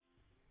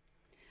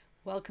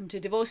Welcome to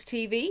Divorce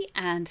TV,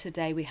 and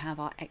today we have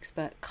our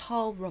expert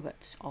Carl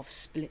Roberts of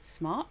Split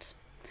Smart,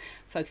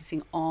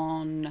 focusing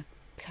on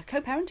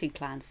co-parenting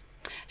plans,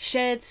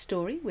 shared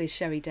story with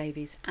Sherry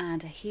Davies,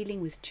 and a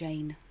healing with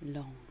Jane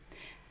Long.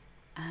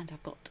 And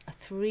I've got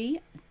three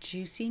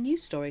juicy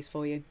news stories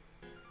for you.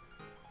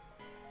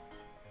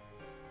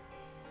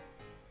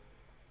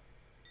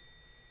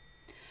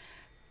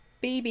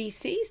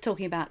 BBC is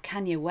talking about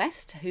Kanye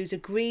West, who's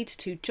agreed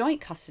to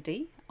joint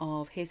custody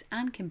of his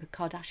and Kim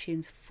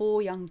Kardashian's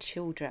 4 young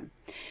children.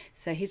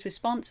 So his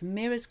response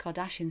mirrors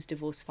Kardashian's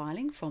divorce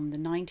filing from the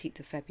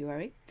 19th of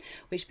February,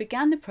 which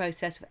began the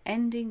process of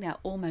ending their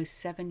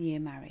almost 7-year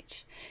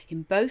marriage.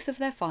 In both of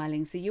their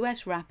filings, the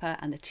US rapper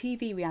and the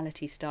TV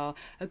reality star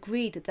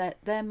agreed that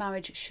their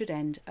marriage should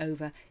end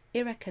over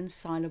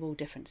irreconcilable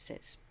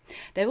differences.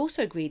 They've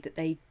also agreed that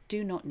they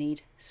do not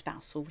need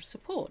spousal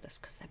support. That's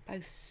because they're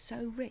both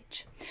so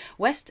rich.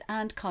 West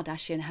and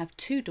Kardashian have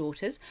 2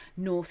 daughters,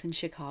 North and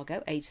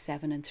Chicago, aged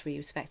 7 and 3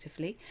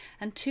 respectively,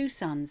 and 2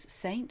 sons,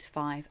 Saint,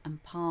 5,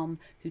 and Palm,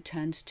 who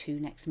turns 2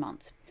 next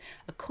month.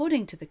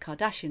 According to the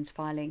Kardashians'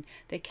 filing,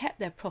 they kept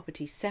their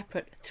property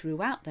separate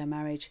throughout their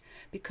marriage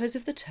because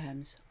of the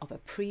terms of a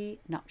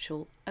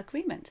prenuptial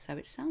agreement. So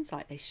it sounds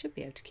like they should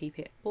be able to keep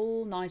it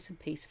all nice and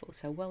peaceful.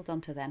 So well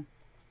done to them.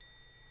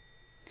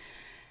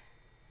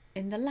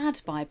 In the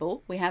Lad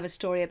Bible, we have a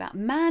story about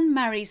man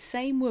marries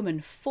same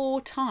woman 4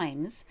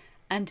 times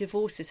and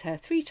divorces her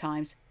 3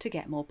 times to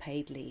get more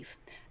paid leave.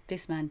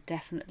 This man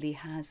definitely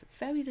has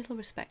very little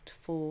respect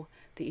for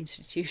the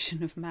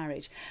institution of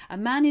marriage. A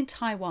man in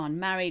Taiwan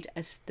married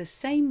the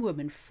same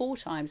woman 4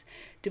 times,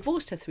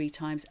 divorced her 3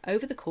 times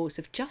over the course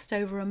of just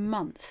over a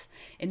month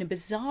in a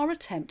bizarre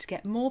attempt to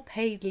get more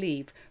paid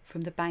leave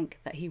from the bank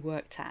that he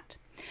worked at.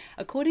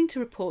 According to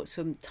reports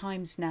from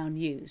Times Now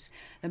News,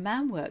 the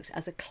man works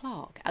as a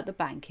clerk at the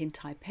bank in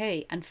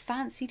Taipei and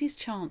fancied his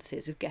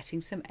chances of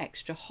getting some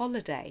extra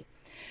holiday.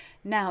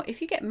 Now,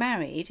 if you get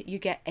married, you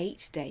get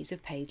 8 days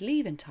of paid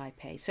leave in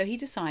Taipei. So he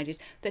decided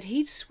that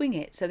he'd swing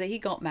it so that he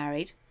got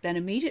married, then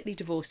immediately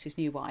divorced his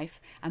new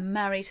wife and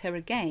married her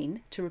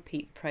again to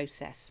repeat the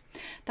process.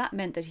 That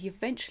meant that he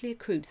eventually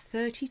accrued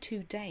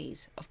 32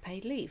 days of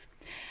paid leave.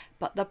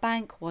 But the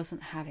bank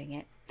wasn't having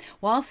it.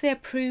 Whilst they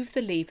approved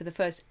the leave for the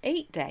first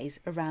 8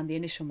 days around the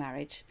initial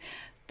marriage,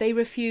 they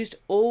refused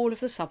all of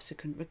the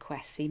subsequent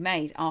requests he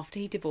made after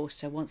he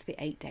divorced her once the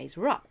 8 days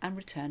were up and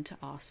returned to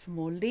ask for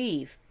more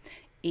leave.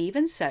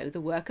 Even so,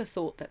 the worker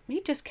thought that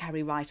he'd just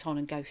carry right on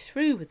and go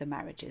through with the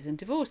marriages and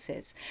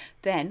divorces.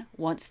 Then,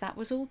 once that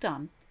was all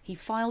done, he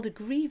filed a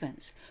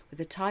grievance with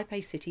the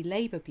Taipei City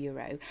Labour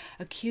Bureau,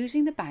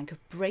 accusing the bank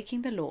of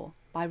breaking the law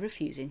by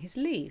refusing his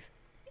leave.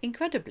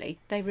 Incredibly,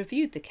 they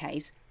reviewed the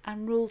case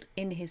and ruled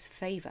in his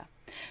favour.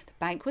 The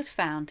bank was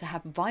found to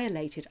have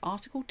violated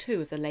Article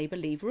 2 of the Labour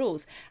Leave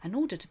rules and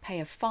ordered to pay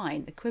a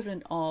fine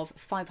equivalent of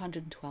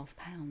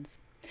 £512.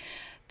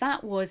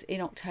 That was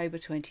in October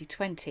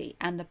 2020,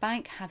 and the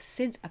bank have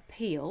since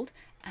appealed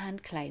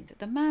and claimed that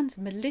the man's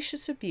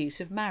malicious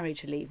abuse of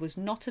marriage leave was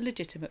not a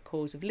legitimate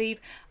cause of leave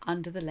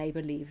under the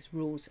Labour Leave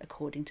rules,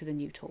 according to the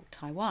New Talk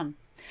Taiwan.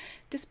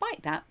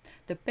 Despite that,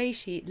 the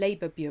Beijing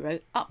Labour Bureau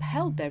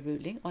upheld their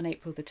ruling on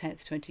April the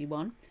 10th,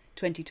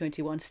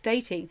 2021,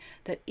 stating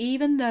that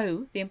even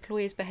though the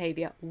employer's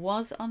behaviour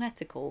was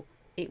unethical,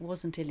 it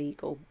wasn't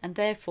illegal, and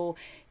therefore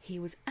he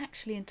was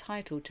actually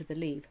entitled to the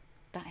leave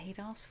that he'd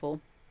asked for.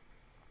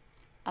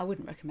 I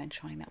wouldn't recommend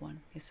trying that one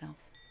yourself.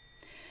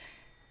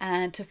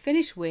 And to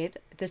finish with,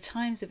 the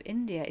Times of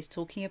India is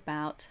talking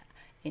about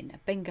in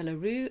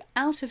Bengaluru,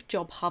 out of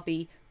job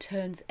hubby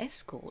turns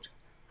escort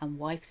and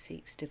wife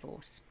seeks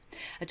divorce.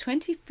 A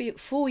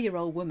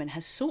 24-year-old woman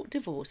has sought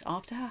divorce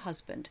after her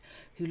husband,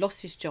 who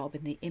lost his job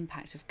in the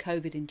impact of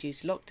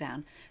COVID-induced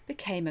lockdown,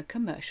 became a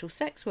commercial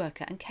sex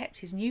worker and kept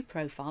his new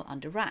profile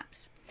under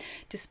wraps.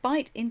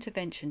 Despite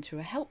intervention through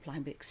a helpline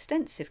with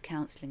extensive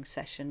counselling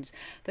sessions,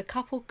 the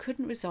couple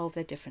couldn't resolve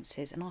their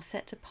differences and are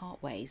set to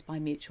part ways by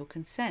mutual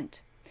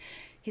consent.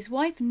 His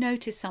wife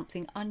noticed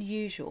something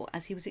unusual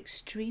as he was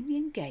extremely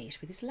engaged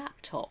with his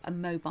laptop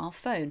and mobile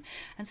phone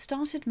and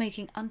started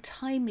making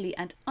untimely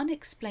and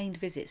unexplained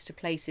visits to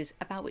places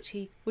about which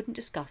he wouldn't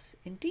discuss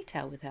in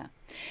detail with her.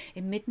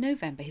 In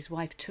mid-November, his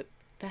wife took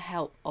the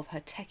help of her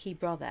techie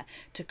brother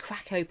to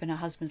crack open her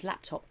husband's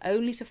laptop,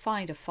 only to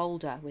find a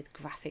folder with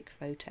graphic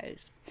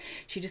photos.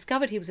 She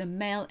discovered he was a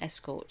male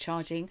escort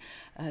charging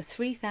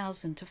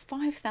 3,000 to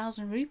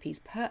 5,000 rupees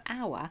per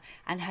hour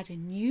and had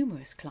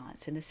numerous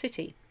clients in the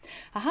city.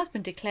 Her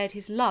husband declared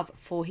his love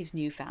for his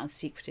newfound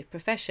secretive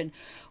profession,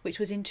 which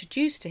was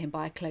introduced to him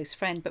by a close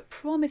friend, but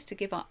promised to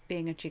give up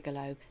being a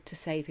gigolo to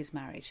save his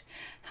marriage.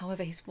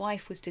 However, his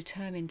wife was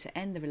determined to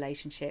end the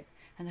relationship,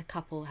 and the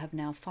couple have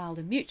now filed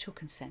a mutual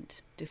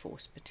consent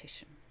divorce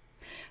petition.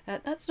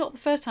 That's not the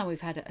first time we've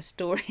had a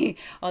story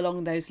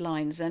along those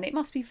lines, and it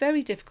must be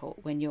very difficult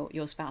when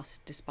your spouse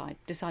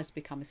decides to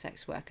become a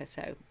sex worker.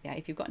 So yeah,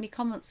 if you've got any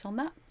comments on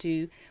that,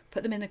 do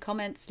put them in the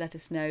comments. Let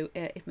us know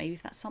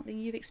if that's something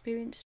you've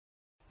experienced.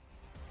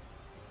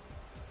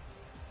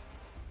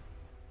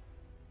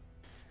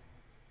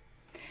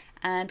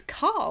 And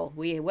Carl,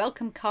 we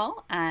welcome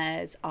Carl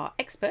as our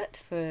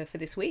expert for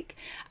this week.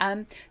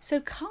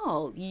 So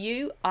Carl,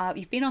 you've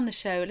been on the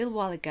show a little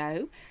while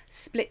ago,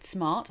 Split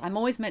Smart. I'm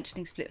always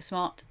mentioning Split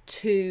Smart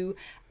to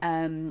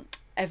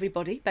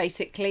everybody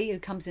basically who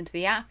comes into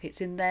the app.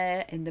 It's in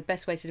there in the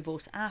Best Way to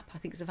Divorce app. I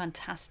think it's a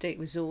fantastic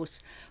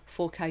resource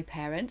for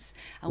co-parents,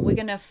 and we're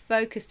going to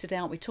focus today,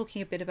 aren't we,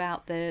 talking a bit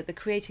about the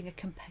creating a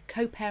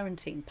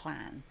co-parenting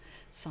plan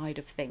side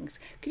of things.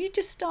 Could you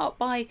just start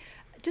by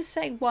just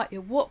saying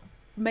what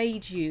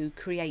made you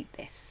create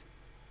this?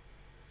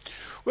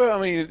 Well,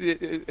 I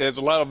mean, as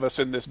a lot of us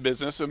in this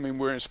business, I mean,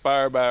 we're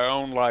inspired by our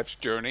own life's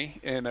journey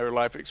and our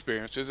life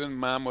experiences. And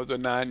mine was a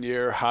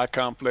 9-year high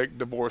conflict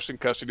divorce and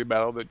custody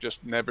battle that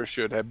just never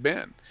should have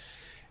been.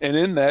 And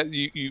in that,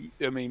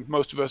 I mean,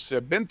 most of us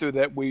have been through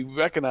that. We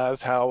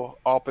recognize how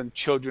often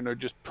children are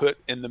just put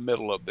in the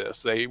middle of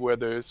this.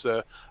 Whether it's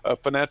a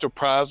financial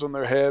prize on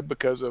their head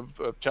because of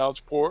child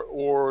support,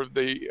 or of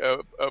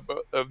the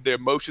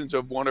emotions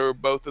of one or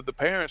both of the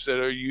parents that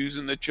are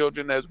using the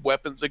children as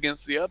weapons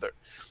against the other.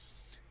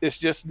 It's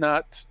just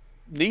not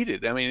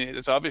needed. I mean,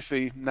 it's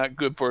obviously not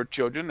good for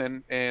children,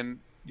 and in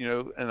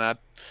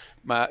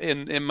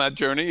my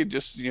journey,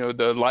 just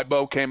the light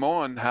bulb came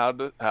on how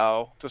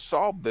to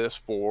solve this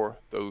for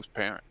those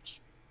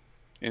parents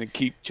and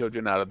keep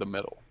children out of the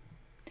middle.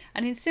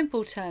 And in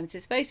simple terms,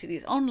 it's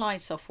online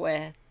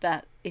software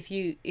that if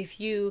you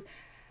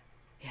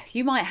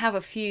might have a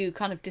few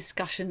kind of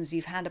discussions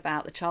you've had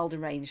about the child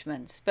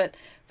arrangements, but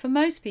for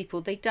most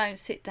people, they don't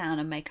sit down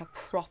and make a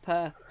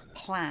proper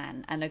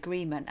plan and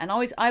agreement. And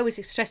I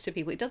always stress to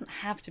people, it doesn't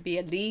have to be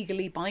a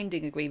legally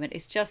binding agreement.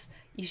 It's just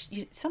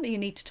something you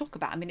need to talk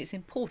about. I mean, it's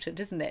important,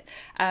 isn't it?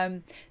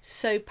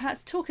 So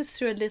perhaps talk us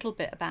through a little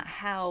bit about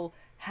how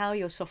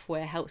your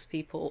software helps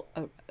people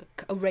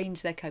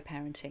arrange their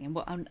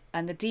co-parenting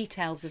and the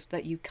details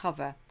that you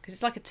cover, because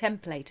it's like a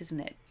template, isn't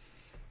it?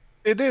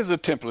 It is a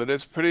template.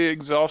 It's a pretty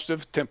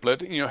exhaustive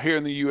template. Here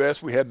in the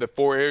U.S., we had the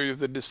 4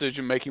 areas of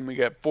decision making. We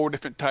got 4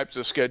 different types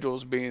of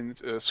schedules, being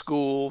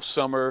school,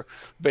 summer,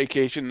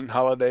 vacation, and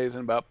holidays,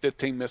 and about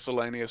 15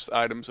 miscellaneous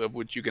items, of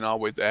which you can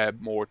always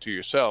add more to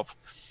yourself.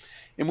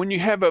 And when you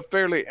have a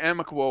fairly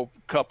amicable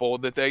couple,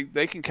 that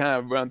they can kind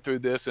of run through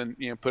this and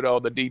put all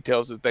the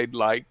details that they'd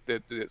like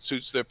that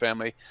suits their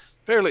family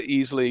fairly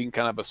easily in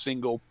kind of a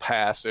single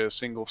pass or a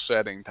single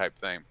setting type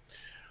thing.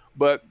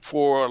 But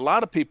for a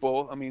lot of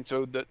people, I mean,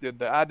 so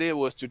the idea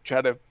was to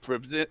try to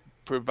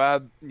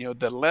provide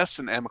the less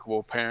than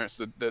amicable parents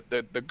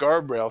the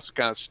guardrails to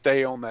kind of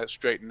stay on that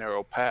straight and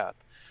narrow path,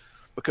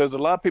 because a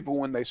lot of people,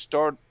 when they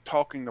start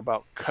talking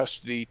about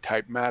custody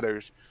type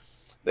matters,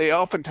 they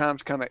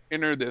oftentimes kind of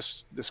enter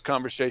this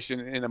conversation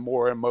in a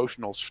more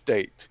emotional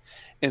state.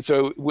 And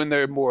so when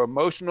they're more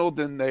emotional,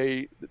 then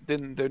they're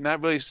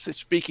not really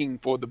speaking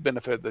for the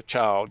benefit of the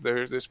child.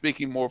 They're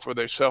speaking more for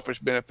their selfish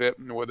benefit,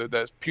 and whether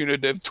that's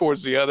punitive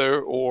towards the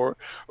other or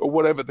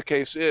whatever the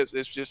case is.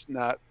 It's just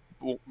not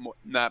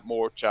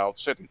more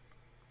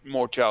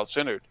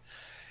child-centered.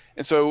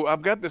 And so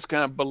I've got this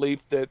kind of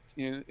belief that,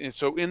 and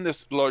so in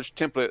this large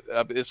template,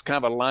 it's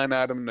kind of a line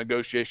item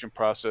negotiation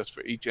process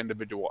for each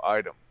individual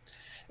item.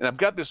 And I've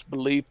got this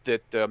belief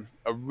that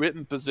a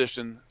written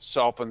position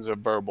softens a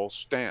verbal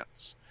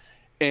stance.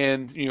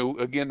 And,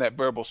 again, that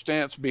verbal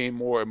stance being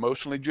more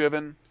emotionally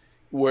driven,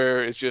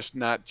 where it's just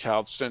not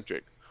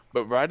child-centric.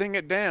 But writing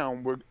it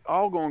down, we're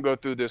all going to go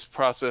through this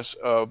process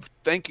of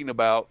thinking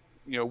about,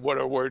 what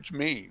our words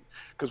mean.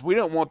 Because we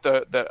don't want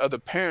that other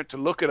parent to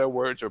look at our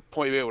words or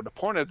be able to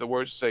point at the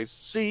words and say,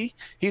 see,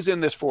 he's in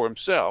this for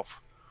himself.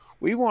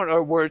 We want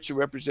our words to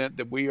represent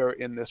that we are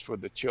in this for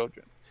the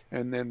children,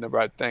 and then the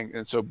right thing.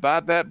 And so by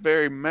that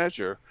very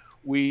measure,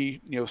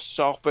 we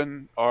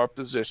soften our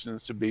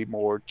positions to be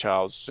more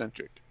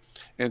child-centric.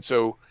 And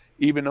so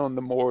even on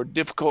the more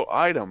difficult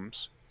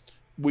items,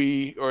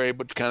 we are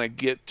able to kind of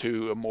get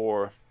to a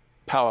more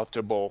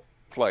palatable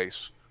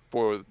place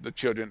for the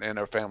children and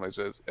our families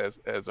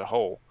as a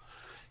whole.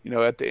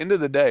 At the end of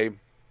the day,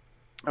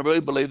 I really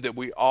believe that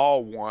we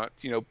all want,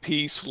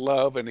 peace,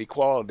 love, and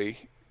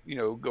equality,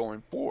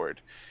 going forward.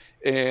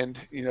 And,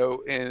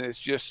 and it's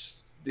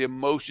just the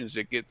emotions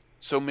that get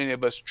so many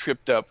of us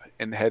tripped up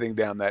and heading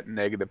down that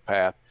negative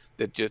path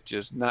that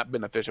just not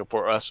beneficial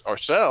for us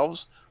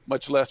ourselves,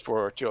 much less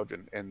for our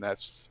children. And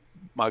that's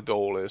my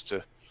goal, is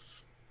to,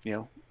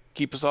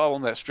 keep us all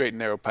on that straight and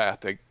narrow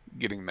path to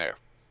getting there.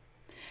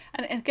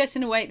 And I guess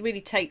in a way it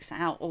really takes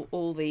out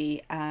all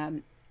the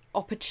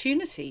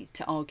opportunity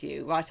to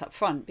argue right up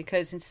front,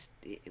 because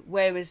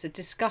whereas a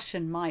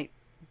discussion might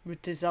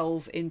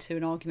dissolve into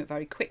an argument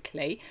very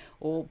quickly,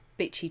 or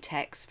bitchy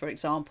text, for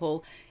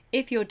example,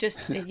 if you're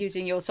just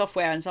using your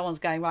software and someone's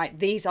going, right,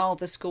 these are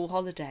the school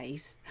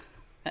holidays,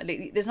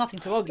 there's nothing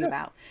to argue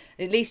about.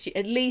 At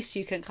least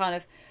you can kind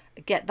of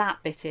get that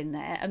bit in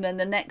there, and then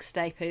the next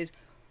step is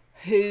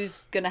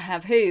who's going to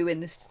have who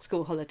in the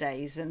school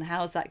holidays, and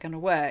how's that going to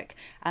work,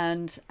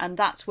 and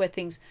that's where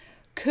things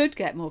could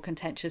get more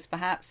contentious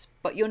perhaps.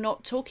 But you're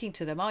not talking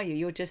to them, are you?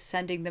 You're just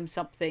sending them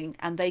something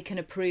and they can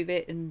approve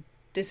it and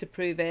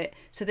disapprove it,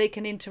 so they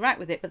can interact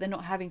with it, but they're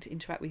not having to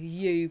interact with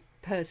you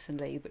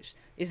personally, which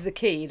is the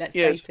key, let's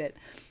Yes. face it.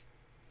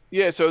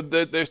 Yeah, so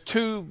there's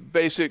two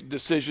basic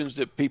decisions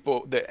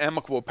that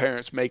amicable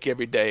parents make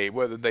every day,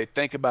 whether they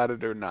think about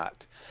it or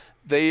not.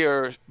 They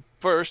are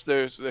first,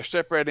 they're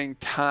separating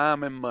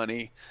time and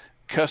money,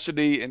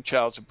 custody and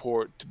child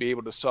support to be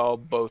able to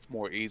solve both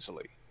more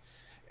easily.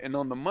 And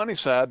on the money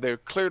side, they're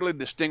clearly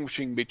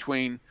distinguishing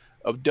between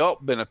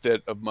adult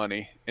benefit of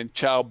money and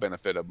child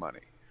benefit of money.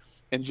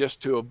 And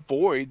just to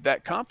avoid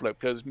that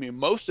conflict, because I mean,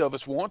 most of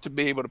us want to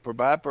be able to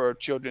provide for our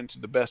children to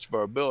the best of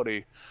our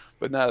ability,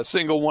 but not a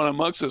single one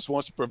amongst us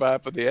wants to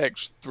provide for the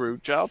ex through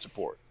child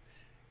support.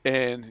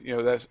 And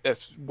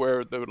that's where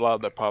a lot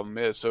of the problem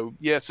is. So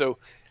yeah,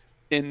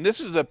 and this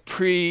is a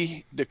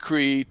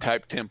pre-decree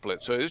type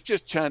template. So it's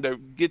just trying to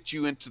get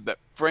you into that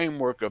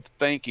framework of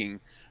thinking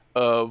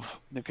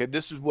of, okay,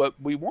 this is what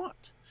we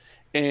want.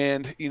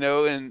 And,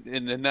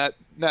 and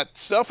not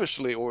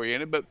selfishly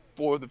oriented, but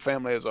for the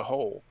family as a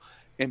whole.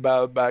 And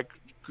by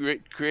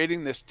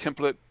creating this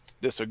template,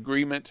 this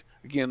agreement,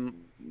 again,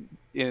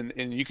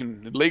 and you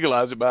can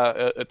legalize it by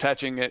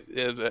attaching it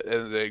as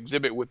an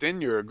exhibit within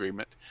your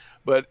agreement,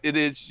 but it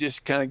is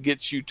just kind of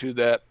gets you to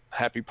that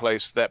happy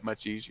place that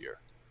much easier.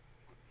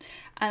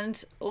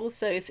 And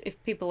also,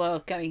 if people are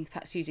going,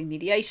 perhaps using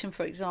mediation,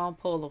 for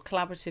example, or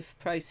collaborative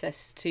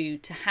process to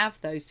have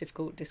those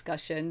difficult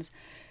discussions,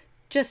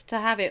 just to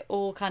have it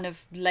all kind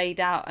of laid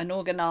out and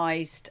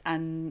organised,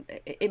 and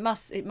it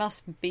must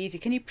be easy.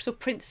 Can you sort of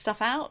print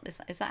stuff out?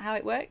 Is that how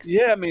it works?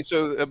 Yeah, I mean,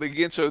 so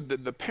again, so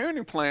the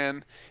parenting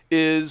plan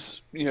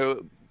is,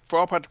 for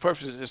all practical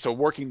purposes, it's a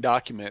working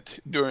document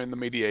during the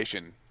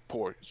mediation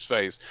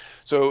phase.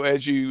 So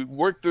as you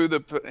work through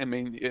I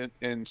mean,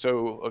 and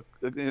so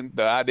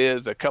the idea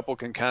is a couple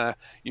can kind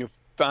of,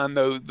 find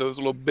those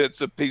little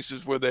bits of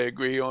pieces where they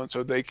agree on,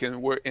 so they can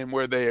work, and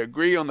where they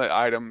agree on the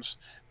items,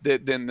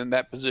 then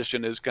that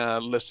position is kind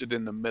of listed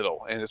in the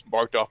middle and it's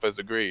marked off as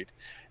agreed.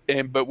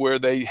 But where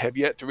they have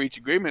yet to reach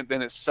agreement,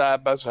 then it's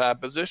side by side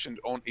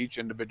positioned on each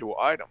individual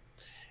item.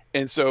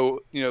 And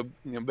so,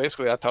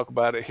 basically, I talk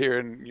about it here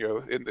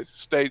in the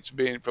States,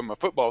 being from a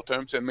football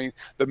terms. I mean,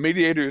 the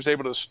mediator is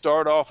able to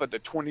start off at the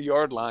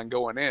 20-yard line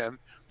going in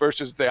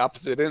versus the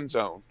opposite end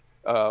zone,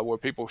 where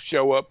people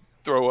show up,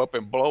 throw up,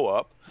 and blow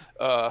up,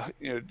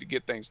 to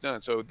get things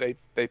done. So they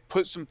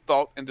put some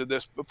thought into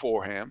this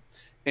beforehand,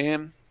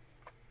 and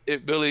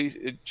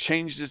it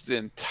changes the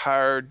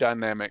entire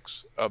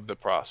dynamics of the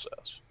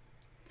process.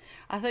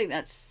 I think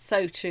that's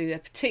so true,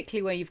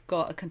 particularly where you've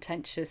got a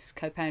contentious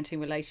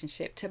co-parenting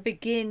relationship. To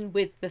begin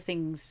with the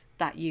things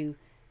that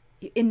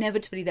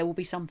inevitably there will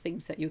be some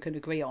things that you can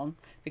agree on,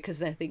 because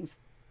they're things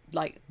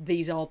like,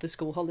 these are the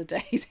school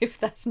holidays,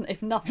 if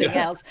nothing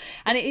else.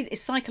 And it's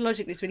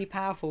psychologically, it's really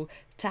powerful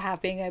to have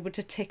being able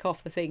to tick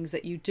off the things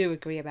that you do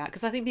agree about,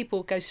 because I think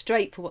people go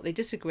straight for what they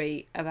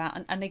disagree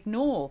about and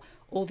ignore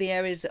all the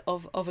areas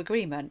of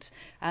agreement.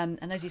 And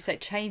as you say,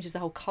 it changes the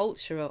whole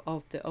culture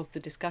of the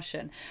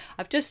discussion.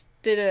 I've just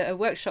did a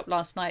workshop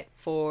last night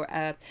for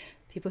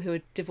people who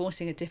are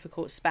divorcing a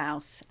difficult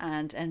spouse,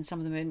 and some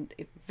of them are in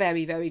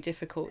very, very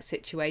difficult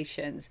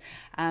situations.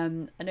 I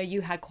know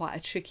you had quite a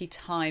tricky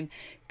time.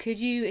 Could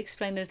you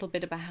explain a little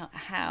bit about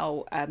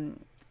how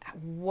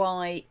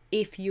why,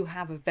 if you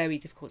have a very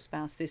difficult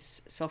spouse,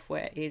 this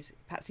software is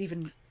perhaps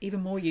even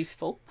more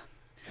useful?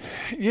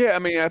 Yeah, I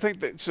mean, I think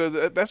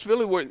that's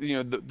really where,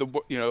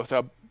 so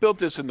I built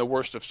this in the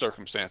worst of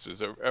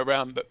circumstances,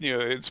 around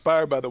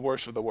inspired by the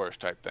worst of the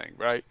worst type thing,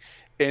 right?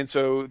 And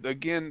so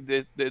again,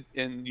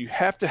 and you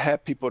have to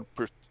have people.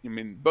 I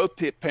mean, both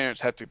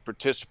parents have to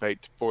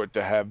participate for it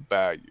to have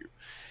value,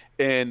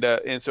 and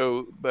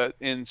so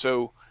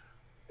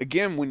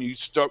again, when you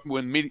start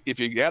if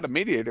you got a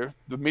mediator,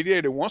 the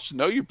mediator wants to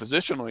know your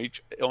position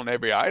on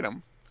every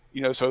item,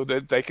 so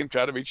that they can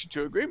try to reach you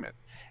to agreement.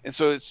 And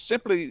so it's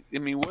simply, I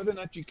mean, whether or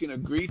not you can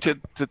agree to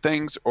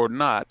things or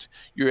not,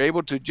 you're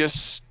able to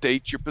just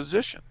state your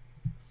position.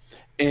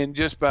 And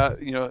just by,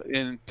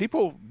 and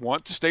people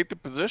want to state the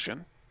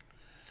position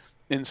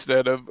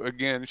instead of,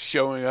 again,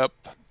 showing up,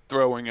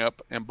 throwing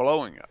up, and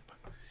blowing up.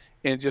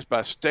 And just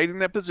by stating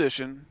that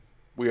position,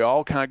 we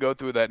all kind of go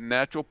through that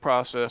natural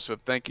process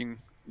of thinking,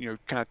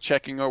 kind of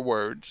checking our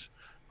words,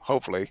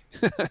 hopefully,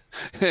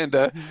 and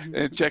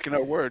checking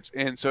our words.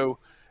 And so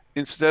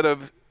instead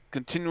of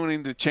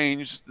continuing to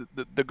change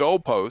the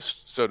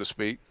goalposts, so to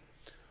speak,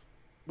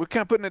 we're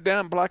kind of putting it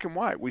down black and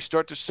white. We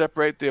start to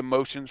separate the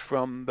emotions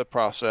from the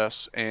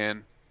process,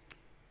 and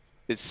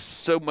it's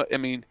so much. I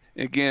mean,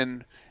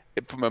 again,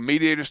 from a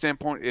mediator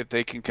standpoint, if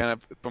they can kind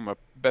of, from a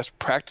best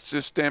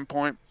practices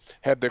standpoint,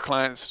 have their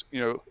clients,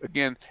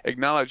 again,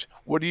 acknowledge,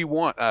 what do you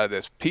want out of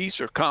this,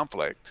 peace or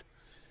conflict?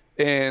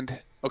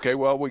 And okay,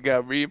 well, we got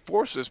to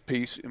reinforce this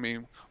piece. I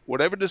mean,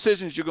 whatever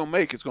decisions you're going to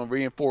make, it's going to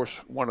reinforce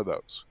one of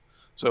those.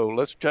 So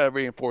let's try to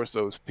reinforce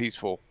those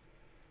peaceful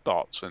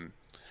thoughts, and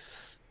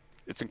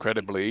it's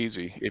incredibly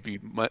easy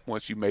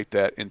once you make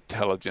that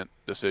intelligent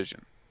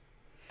decision.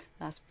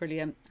 That's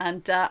brilliant.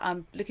 And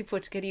I'm looking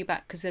forward to getting you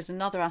back, because there's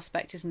another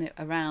aspect, isn't it,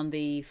 around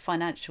the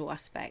financial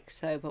aspect.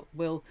 So, but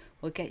we'll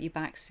get you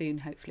back soon,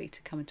 hopefully,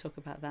 to come and talk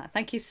about that.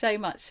 Thank you so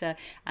much.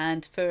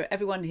 And for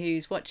everyone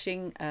who's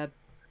watching,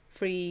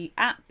 free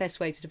app, Best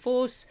Way to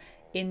Divorce.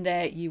 In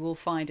there, you will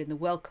find in the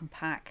welcome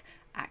pack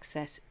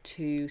access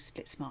to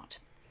Split Smart.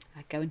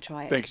 Go and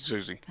try it. Thank you,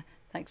 Susie.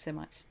 Thanks so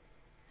much.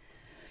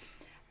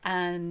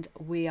 And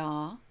we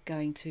are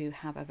going to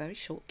have a very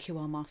short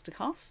QR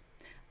masterclass.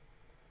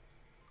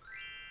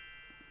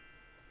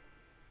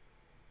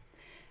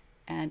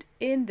 And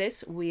in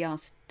this, we are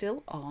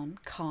still on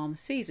Calm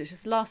Seas, which is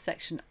the last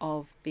section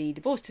of the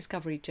divorce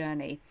discovery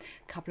journey.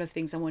 A couple of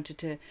things I wanted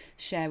to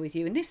share with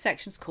you. And this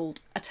section is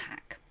called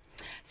Attack.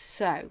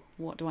 So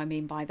what do I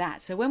mean by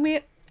that? So when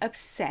we're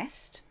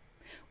obsessed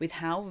with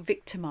how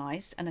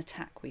victimized and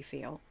attacked we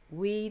feel,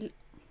 we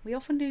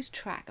often lose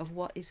track of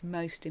what is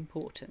most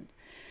important.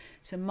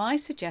 So my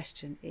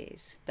suggestion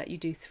is that you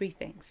do 3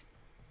 things.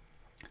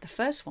 The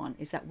first one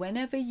is that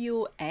whenever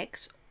your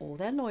ex or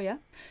their lawyer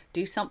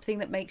do something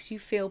that makes you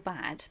feel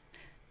bad,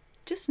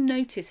 just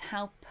notice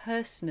how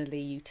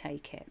personally you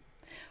take it,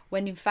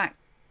 when in fact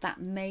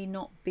that may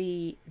not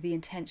be the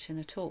intention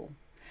at all.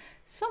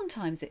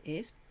 Sometimes it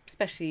is,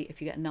 especially if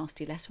you get a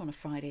nasty letter on a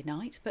Friday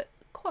night, but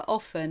quite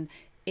often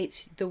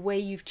it's the way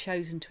you've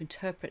chosen to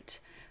interpret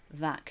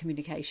that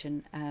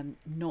communication,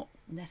 not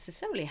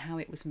necessarily how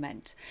it was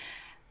meant.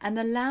 And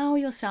allow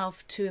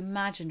yourself to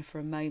imagine for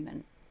a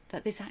moment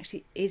that this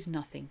actually is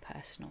nothing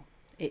personal.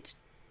 It's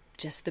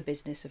just the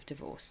business of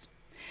divorce.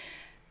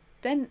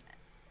 Then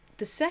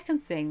the second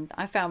thing that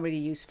I found really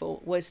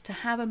useful was to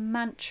have a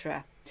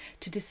mantra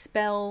to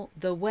dispel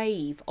the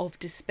wave of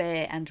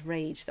despair and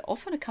rage that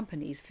often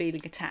accompanies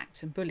feeling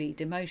attacked and bullied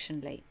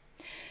emotionally.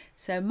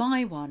 So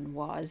my one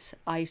was,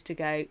 I used to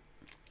go,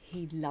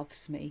 he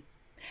loves me.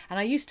 And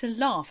I used to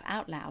laugh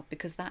out loud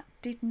because that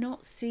did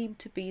not seem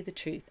to be the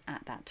truth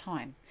at that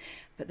time.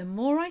 But the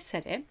more I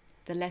said it,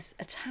 the less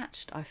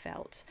attached I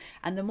felt,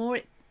 and the more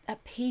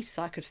at peace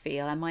I could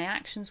feel, and my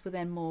actions were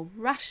then more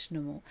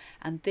rational,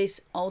 and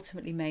this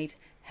ultimately made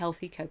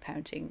healthy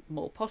co-parenting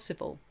more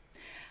possible.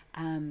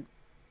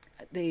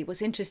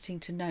 What's interesting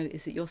to note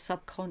is that your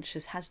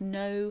subconscious has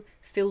no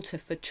filter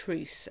for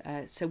truth.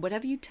 So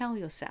whatever you tell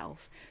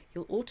yourself,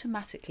 you'll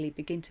automatically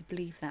begin to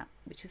believe that,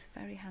 which is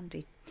very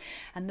handy.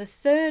 And the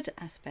third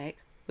aspect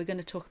we're going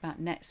to talk about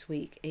next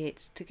week,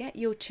 it's to get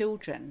your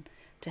children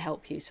to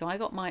help you. So I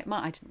got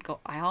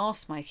I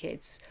asked my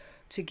kids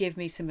to give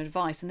me some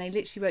advice, and they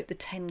literally wrote the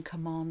 10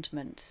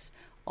 commandments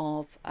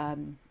of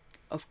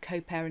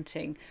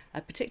co-parenting,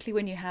 particularly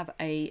when you have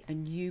a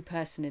new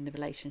person in the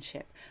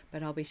relationship.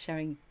 But I'll be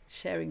sharing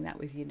that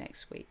with you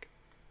next week.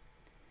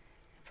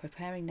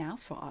 Preparing now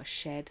for our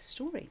shared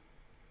story.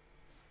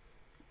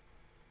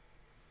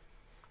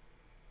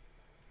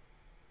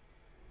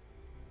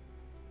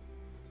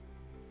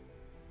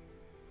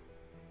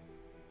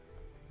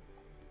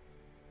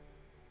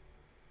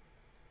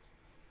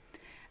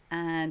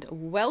 And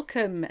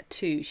welcome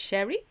to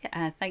Sherry.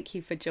 Thank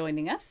you for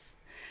joining us.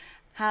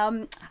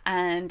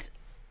 And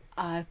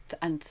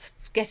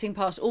getting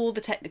past all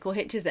the technical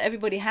hitches that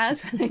everybody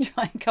has when they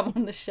try and come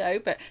on the show,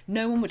 but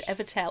no one would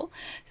ever tell.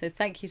 So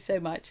thank you so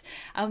much.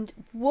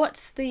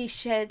 What's the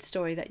shared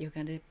story that you're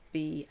going to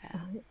be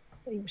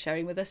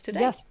sharing with us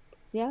today?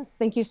 Yes.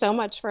 Thank you so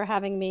much for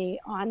having me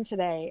on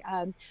today.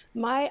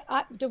 My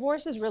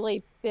divorce has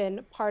really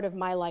been part of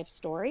my life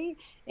story,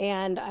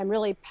 and I'm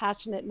really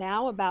passionate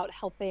now about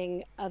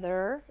helping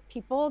other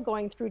people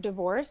going through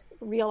divorce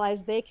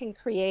realize they can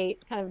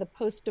create kind of the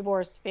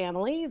post-divorce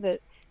family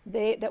that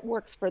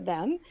works for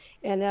them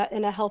in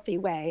a healthy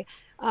way.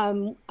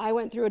 I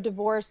went through a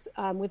divorce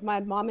with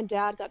my mom and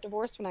dad. Got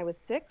divorced when I was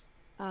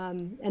 6,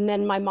 and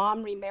then my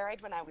mom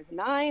remarried when I was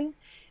 9.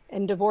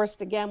 And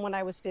divorced again when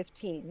I was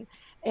 15.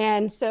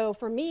 And so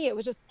for me, it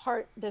was just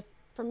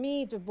for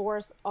me,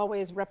 divorce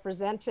always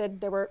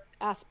represented, there were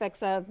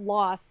aspects of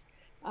loss,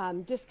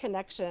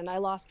 disconnection. I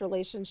lost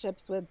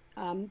relationships with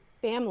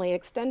family,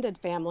 extended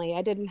family.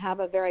 I didn't have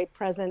a very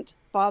present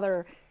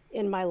father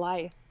in my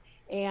life.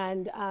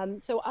 And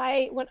so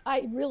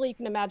you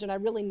can imagine, I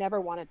really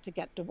never wanted to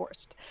get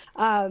divorced.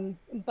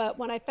 But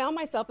when I found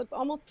myself, it's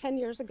almost 10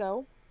 years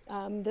ago,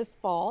 this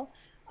fall,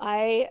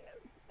 I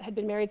had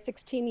been married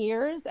 16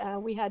 years.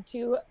 We had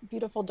 2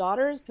 beautiful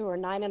daughters who are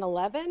 9 and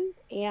 11.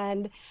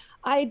 And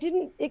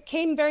it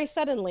came very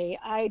suddenly.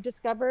 I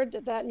discovered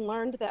that and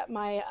learned that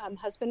my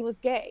husband was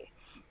gay.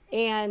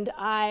 And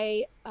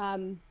I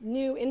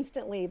knew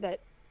instantly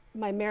that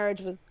my marriage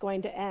was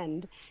going to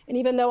end. And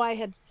even though I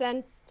had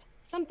sensed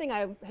something,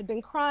 I had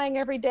been crying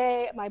every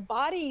day, my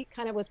body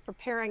kind of was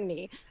preparing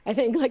me. I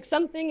think like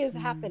something is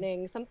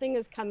happening, something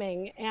is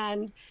coming.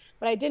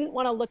 But I didn't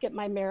want to look at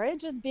my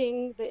marriage as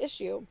being the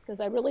issue because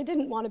I really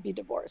didn't want to be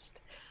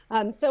divorced.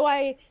 So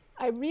I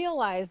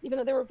realized, even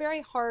though there were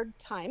very hard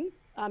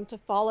times to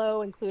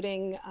follow,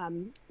 including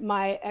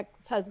my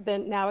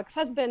now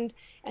ex-husband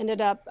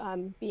ended up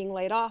being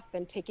laid off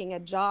and taking a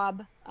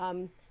job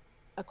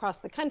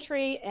across the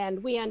country.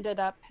 And we ended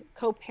up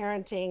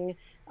co-parenting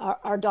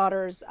our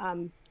daughters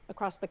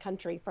across the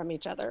country from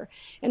each other.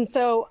 And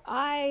so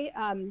I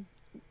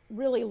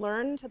really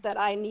learned that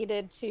I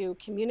needed to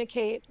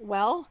communicate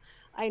well.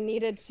 I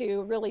needed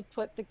to really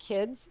put the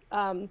kids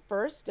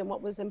first and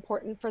what was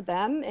important for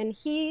them. And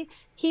he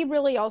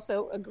really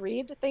also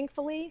agreed,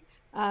 thankfully.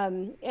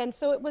 And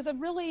so it was a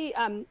really,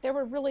 there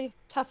were really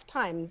tough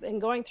times in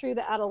going through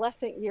the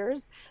adolescent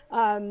years.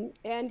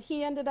 And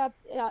he ended up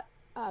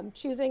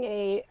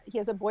he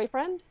has a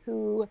boyfriend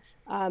who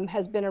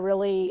has been a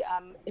really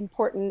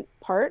important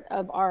part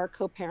of our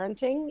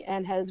co-parenting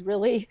and has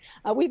really,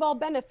 we've all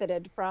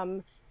benefited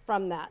from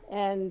that,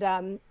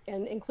 and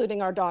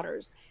including our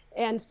daughters.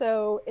 And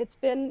so it's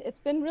been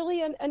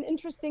really an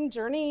interesting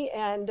journey.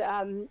 And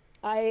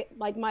I,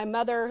 like my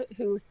mother,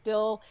 who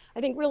still,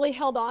 I think, really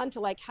held on to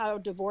like how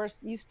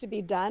divorce used to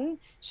be done.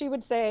 She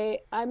would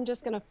say, I'm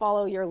just going to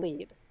follow your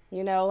lead.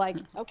 Like,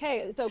 okay,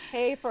 it's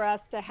okay for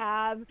us to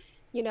have,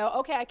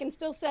 okay, I can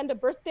still send a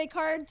birthday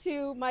card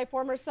to my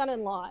former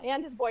son-in-law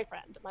and his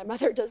boyfriend. My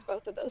mother does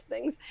both of those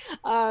things.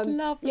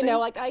 Lovely.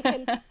 Like I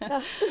can,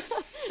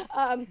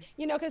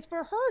 because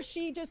for her,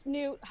 she just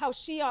knew how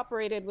she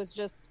operated was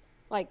just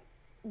like,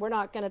 we're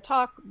not going to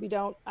talk.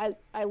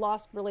 I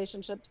lost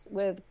relationships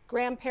with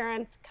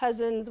grandparents,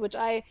 cousins, which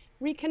I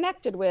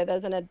reconnected with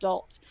as an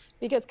adult,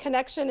 because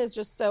connection is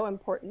just so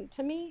important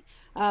to me.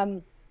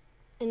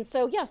 And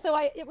so,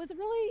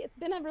 it's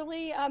been a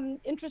really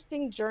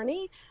interesting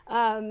journey,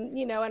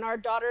 and our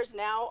daughters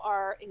now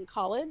are in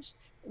college.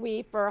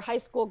 For high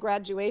school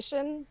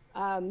graduation,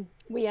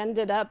 we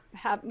ended up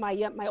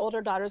my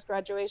older daughter's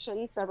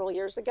graduation several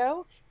years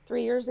ago,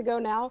 3 years ago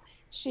now.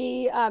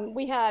 We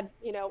had,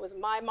 it was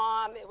my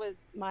mom, it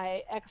was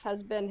my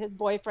ex-husband, his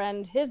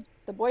boyfriend,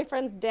 the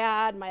boyfriend's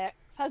dad, my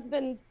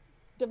ex-husband's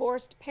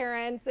divorced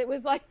parents. It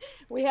was like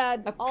we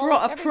had a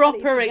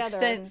proper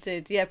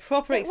extended,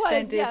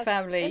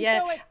 family.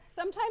 And so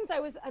sometimes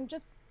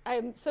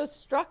I'm so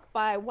struck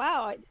by,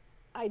 wow,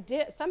 I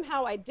did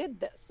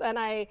this, and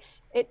I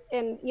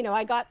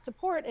got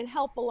support and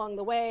help along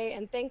the way,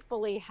 and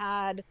thankfully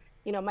had,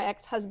 my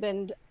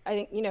ex-husband, I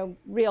think,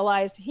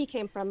 realized he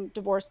came from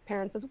divorced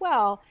parents as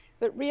well,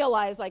 but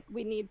realized like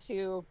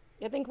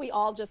I think we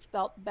all just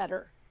felt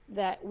better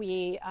that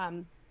we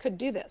could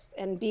do this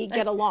and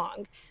get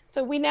along.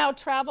 So we now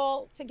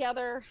travel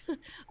together.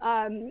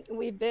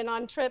 We've been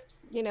on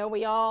trips, we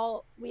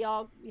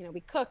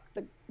cook.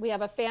 We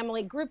have a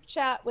family group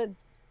chat with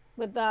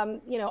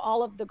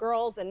all of the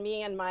girls and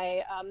me and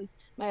my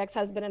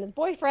ex-husband and his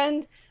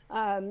boyfriend.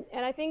 And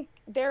I think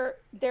they're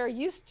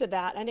used to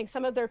that. I think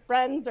some of their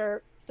friends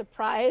are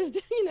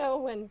surprised,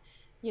 when,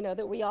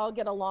 that we all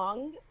get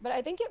along. But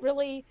I think it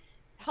really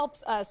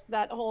helps us,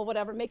 that whole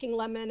making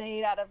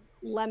lemonade out of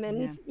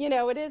lemons.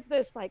 Yeah. It is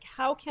this like,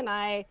 how can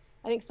I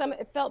think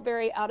it felt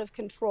very out of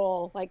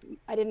control. Like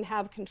I didn't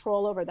have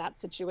control over that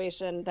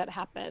situation that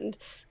happened,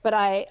 but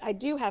I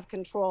do have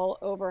control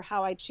over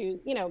how I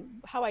choose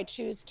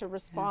to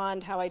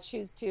respond, how I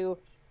choose to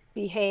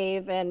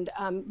behave, and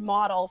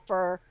model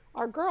for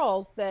our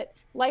girls that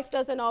life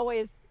doesn't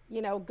always,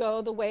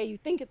 go the way you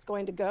think it's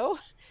going to go,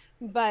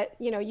 but,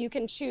 you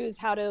can choose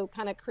how to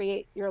kind of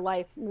create your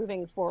life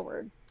moving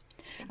forward.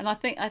 And I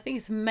think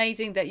it's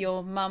amazing that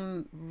your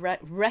mum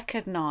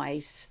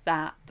recognised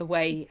that the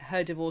way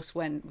her divorce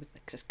went was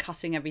just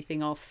cutting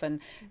everything off, and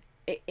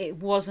it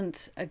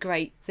wasn't a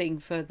great thing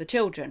for the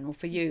children or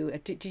for you.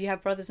 Did you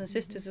have brothers and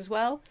sisters as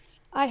well?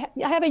 I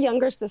have a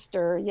younger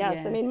sister,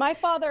 yes. Yeah. I mean, my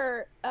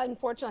father,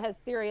 unfortunately, has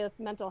serious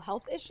mental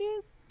health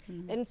issues,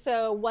 and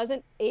so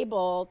wasn't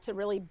able to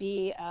really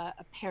be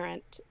a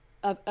parent,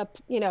 a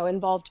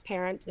involved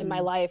parent in my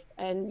life,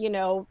 and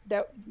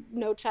there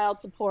no child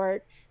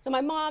support. So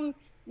my mom,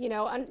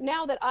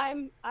 now that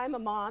I'm a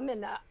mom,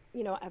 and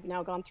I've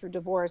now gone through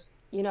divorce,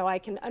 I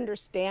can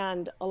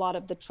understand a lot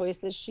of the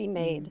choices she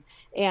made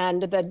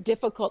and the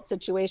difficult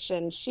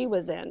situation she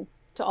was in,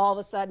 to all of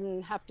a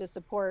sudden have to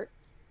support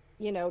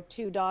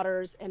 2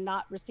 daughters and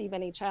not receive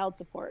any child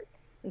support.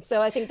 And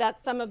so I think that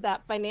some of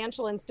that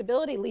financial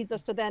instability leads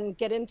us to then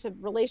get into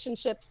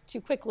relationships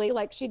too quickly,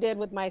 like she did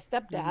with my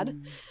stepdad,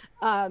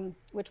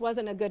 which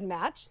wasn't a good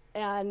match.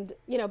 And,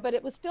 but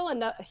it was still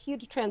a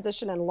huge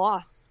transition and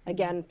loss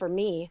again for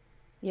me,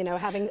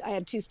 I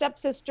had 2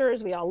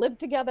 stepsisters, we all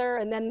lived together,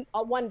 and then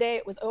one day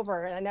it was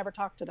over and I never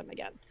talked to them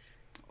again.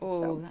 Oh,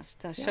 so, that's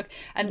yeah. shocking.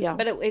 And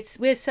but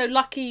we're so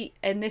lucky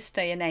in this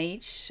day and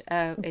age,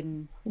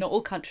 in not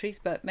all countries,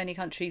 but many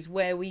countries,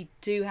 where we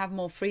do have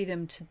more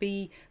freedom to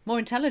be more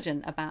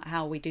intelligent about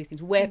how we do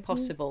things where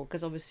possible.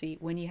 Because obviously,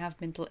 when you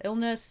have mental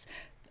illness,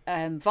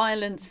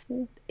 violence,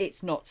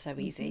 it's not so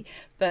easy.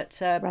 But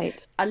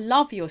right. I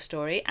love your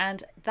story,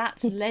 and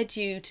that's led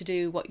you to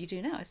do what you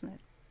do now, isn't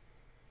it?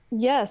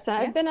 Yes,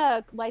 I've been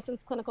a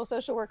licensed clinical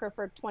social worker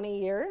for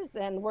 20 years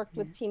and worked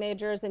with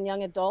teenagers and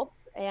young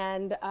adults.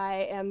 And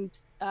I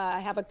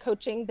have a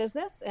coaching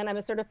business, and I'm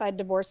a certified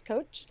divorce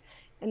coach.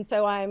 And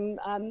so I'm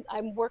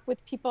work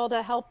with people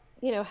to help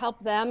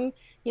them,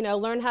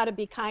 learn how to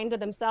be kind to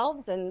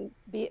themselves, and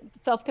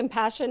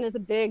self-compassion is a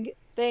big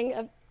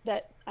thing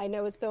that I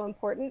know is so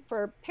important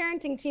for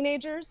parenting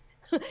teenagers,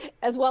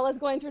 as well as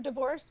going through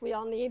divorce. We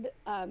all need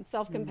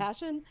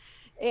self-compassion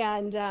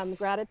and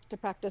to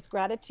practice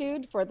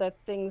gratitude for the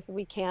things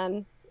we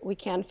can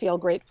feel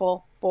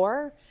grateful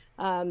for.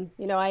 I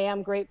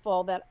am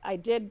grateful that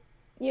it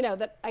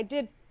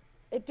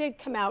did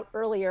come out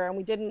earlier, and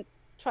we didn't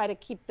try to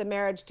keep the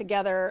marriage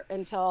together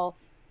until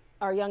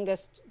our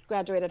youngest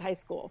graduated high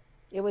school.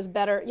 It was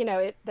better,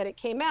 that it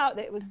came out,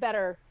 that it was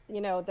better,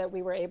 that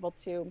we were able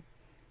to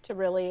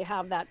really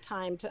have that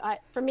time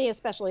for me,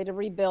 especially to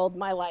rebuild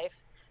my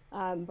life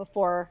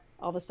before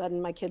all of a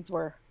sudden my kids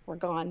were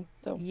gone.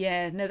 So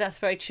yeah, no, that's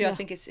very true. I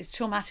think it's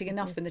traumatic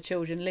enough when the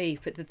children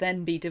leave, but to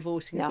then be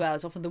divorcing as well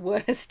is often the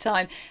worst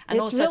time. And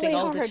it's also really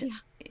I think hard.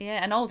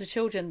 and older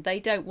children, they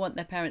don't want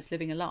their parents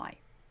living a lie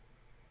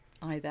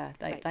either.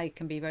 They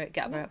can be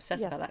get very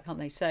upset about that, can't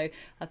they? So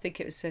I think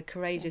it was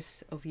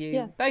courageous of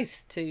you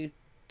both to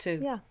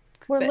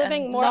we're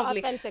living more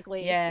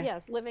authentically.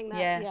 Living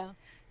that.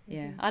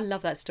 Yeah, I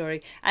love that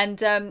story. And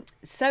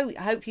so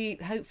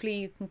hopefully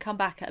you can come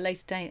back at a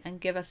later date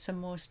and give us some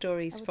more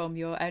stories from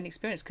your own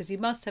experience, because you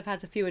must have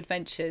had a few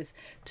adventures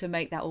to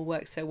make that all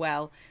work so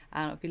well.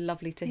 And it would be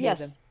lovely to hear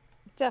them. Yes,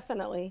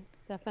 definitely.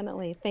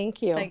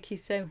 Thank you. Thank you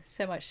so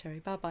much, Sherry.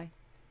 Bye-bye.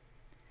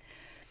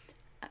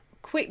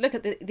 Quick look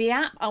at the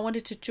app. I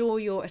wanted to draw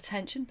your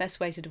attention.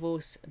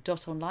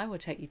 bestwaytodivorce.online will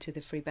take you to the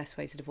free Best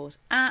Way to Divorce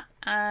app.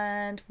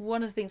 And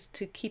one of the things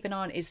to keep an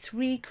eye on is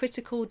 3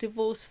 critical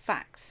divorce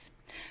facts.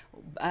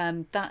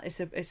 That is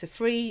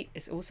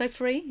it's also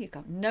free. You've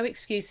got no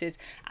excuses.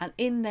 And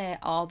in there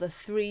are the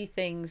 3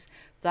 things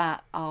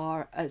that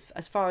are,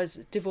 as far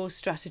as divorce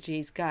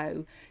strategies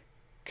go,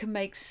 can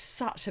make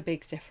such a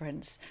big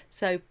difference.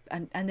 So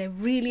and they're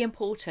really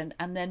important,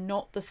 and they're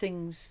not the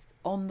things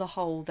on the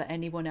whole that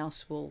anyone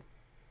else will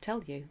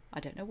tell you.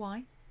 I don't know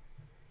why.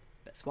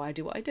 That's why I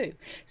do what I do.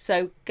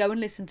 So go and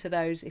listen to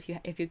those. If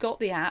you've got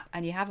the app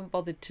and you haven't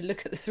bothered to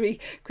look at the 3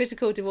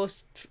 critical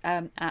divorce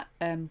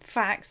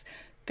facts,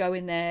 go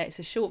in there. It's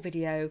a short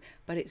video,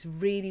 but it's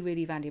really,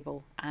 really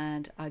valuable,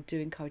 and I do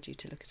encourage you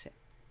to look at it.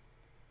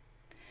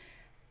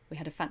 We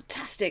had a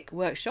fantastic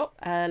workshop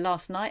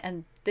last night,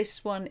 and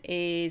this one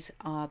is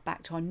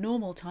back to our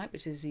normal type,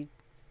 which is the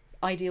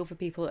ideal for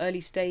people early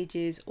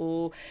stages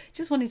or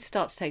just wanting to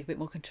start to take a bit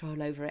more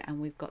control over it, and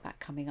we've got that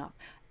coming up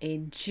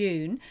in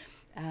June.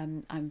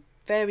 I'm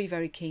very,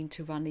 very keen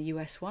to run a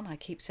US one. I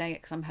keep saying it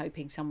because I'm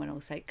hoping someone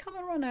will say, come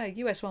and run a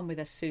US one with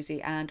us,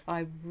 Susie, and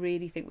I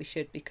really think we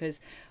should,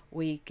 because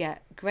we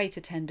get great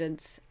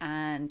attendance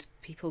and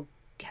people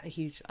get a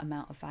huge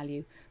amount of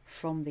value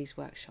from these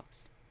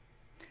workshops.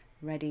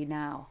 Ready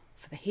now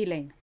for the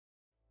healing.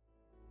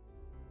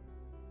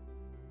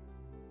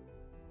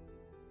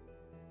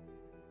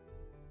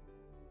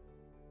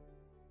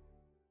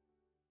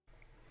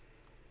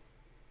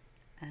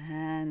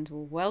 And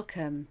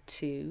welcome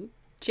to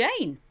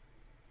Jane.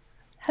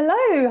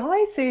 Hello,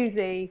 hi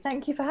Susie.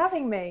 Thank you for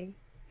having me.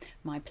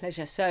 My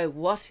pleasure. So,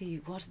 what a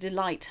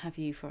delight have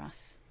you for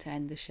us to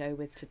end the show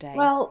with today?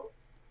 Well,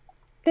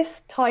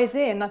 this ties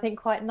in, I think,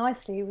 quite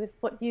nicely with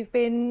what you've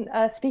been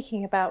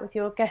speaking about with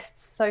your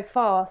guests so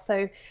far.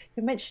 So,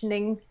 you're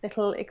mentioning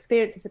little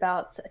experiences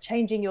about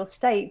changing your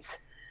state,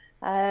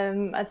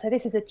 and so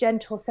this is a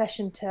gentle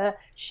session to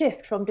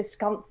shift from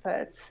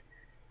discomfort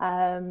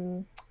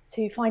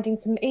to finding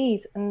some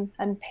ease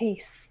and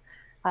peace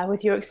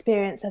with your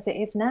experience as it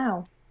is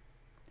now.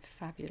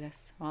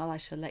 Fabulous. Well, I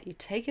shall let you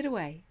take it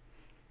away.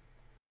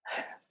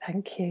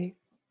 Thank you.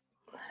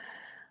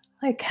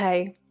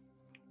 Okay,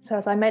 so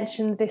as I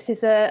mentioned, this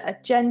is a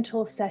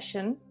gentle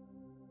session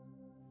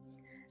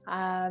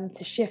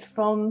to shift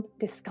from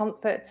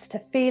discomfort to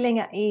feeling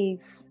at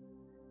ease.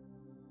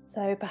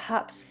 So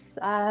perhaps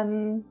I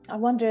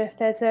wonder if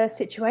there's a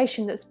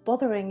situation that's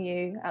bothering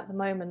you at the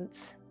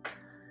moment.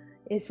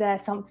 Is there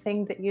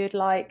something that you'd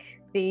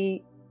like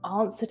the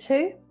answer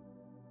to?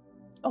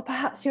 Or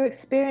perhaps you're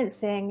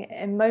experiencing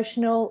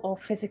emotional or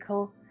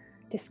physical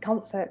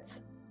discomfort.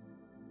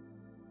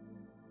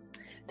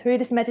 Through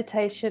this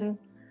meditation,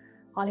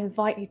 I'll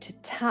invite you to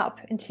tap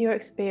into your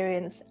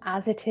experience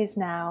as it is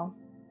now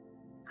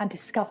and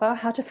discover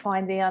how to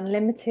find the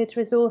unlimited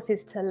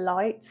resources to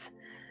light,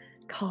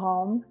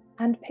 calm,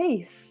 and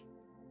peace.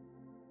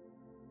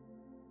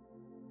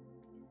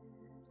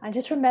 And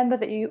just remember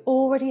that you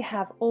already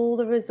have all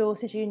the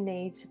resources you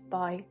need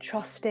by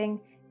trusting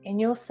in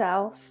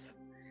yourself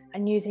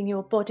and using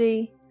your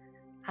body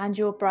and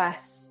your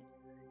breath.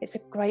 It's a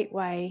great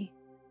way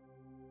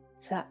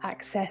to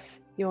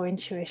access your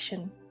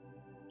intuition.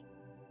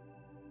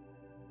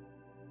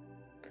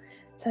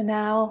 So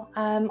now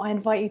I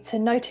invite you to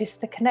notice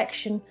the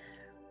connection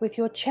with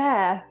your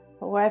chair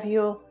or wherever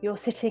you're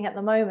sitting at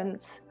the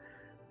moment.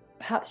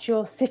 Perhaps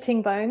your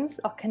sitting bones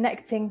are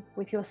connecting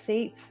with your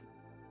seat,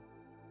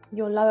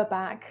 your lower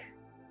back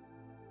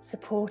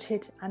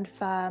supported and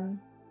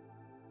firm.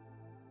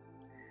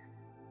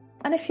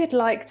 And if you'd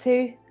like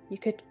to, you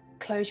could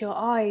close your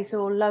eyes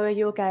or lower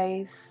your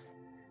gaze,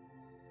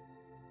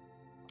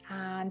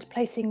 and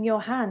placing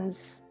your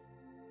hands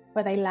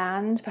where they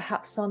land,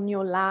 perhaps on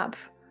your lap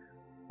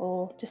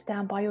or just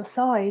down by your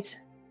side.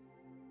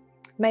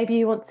 Maybe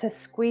you want to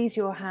squeeze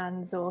your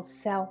hands or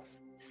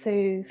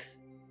self-soothe,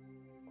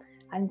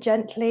 and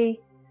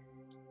gently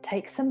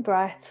take some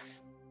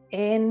breaths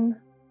in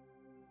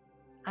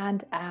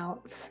and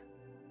out,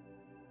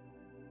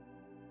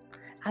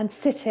 and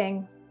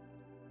sitting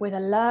with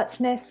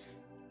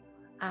alertness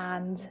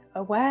and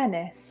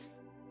awareness.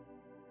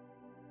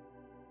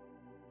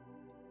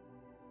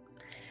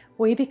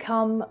 We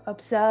become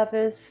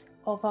observers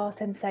of our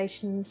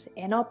sensations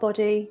in our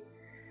body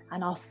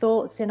and our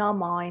thoughts in our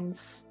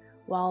minds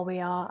while we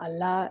are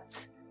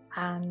alert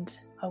and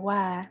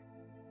aware.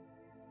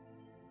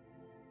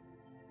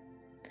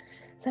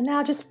 So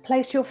now just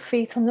place your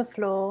feet on the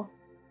floor,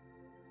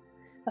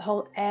 the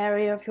whole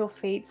area of your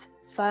feet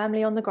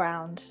firmly on the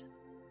ground.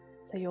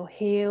 So your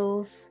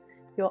heels,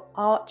 your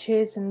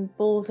arches and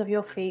balls of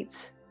your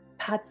feet,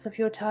 pads of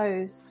your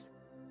toes,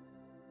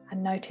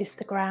 and notice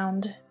the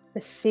ground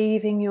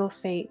receiving your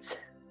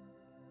feet.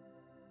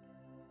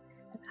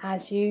 And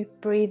as you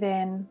breathe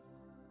in,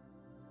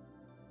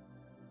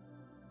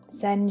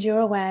 send your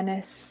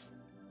awareness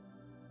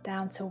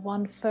down to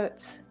one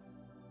foot,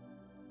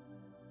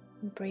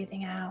 and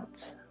breathing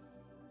out.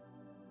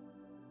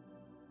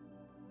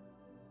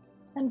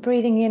 And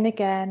breathing in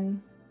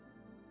again,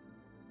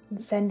 and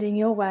sending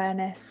your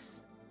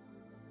awareness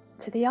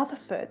to the other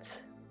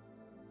foot.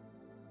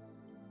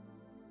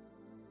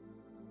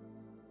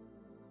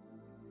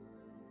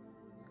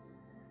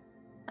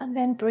 And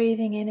then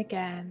breathing in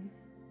again,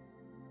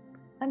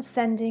 and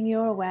sending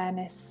your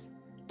awareness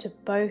to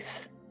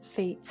both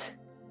feet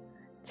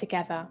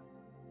together.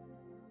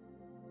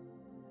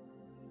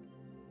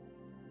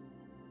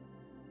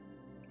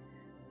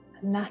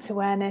 And that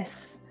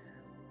awareness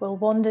will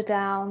wander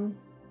down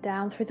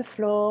through the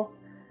floor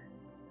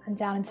and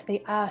down into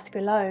the earth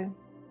below.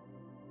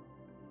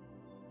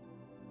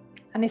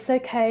 And it's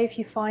okay if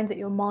you find that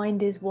your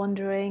mind is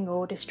wandering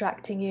or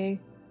distracting you.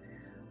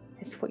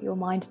 It's what your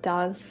mind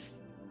does.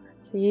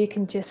 So you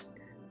can just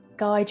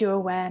guide your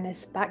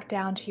awareness back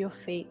down to your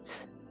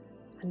feet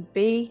and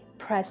be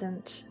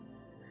present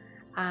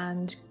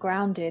and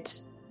grounded.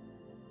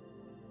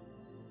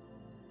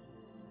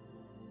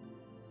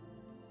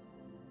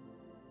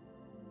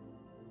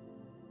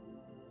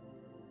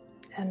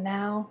 And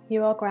now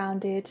you are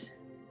grounded.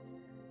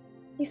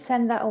 You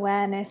send that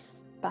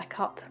awareness back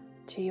up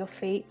to your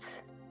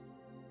feet,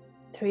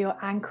 through your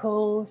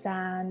ankles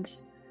and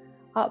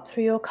up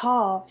through your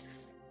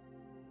calves,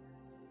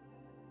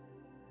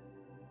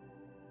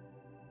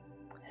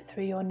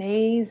 through your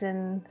knees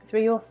and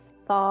through your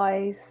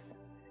thighs,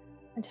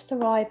 and just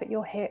arrive at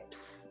your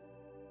hips,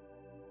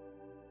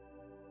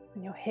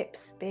 and your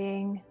hips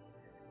being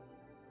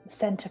the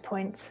center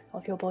point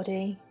of your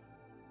body.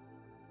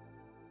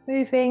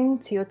 Moving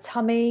to your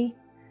tummy,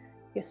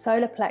 your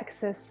solar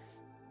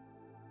plexus,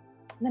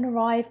 and then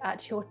arrive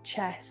at your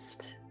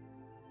chest,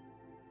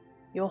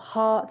 your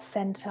heart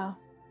center.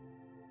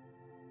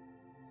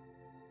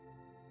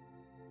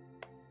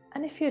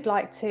 And if you'd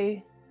like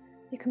to,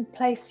 you can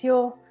place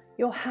your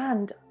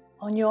hand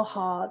on your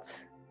heart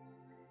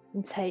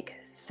and take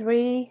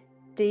 3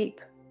 deep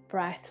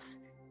breaths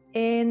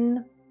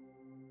in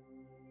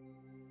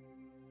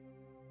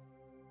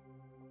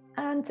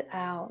and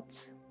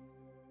out.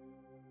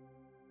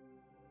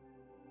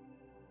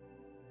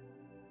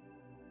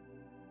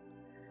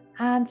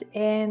 And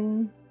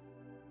in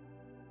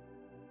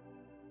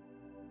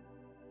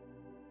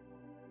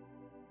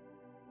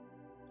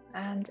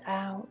and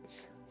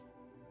out.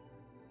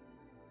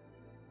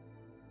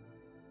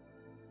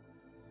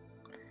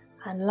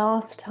 And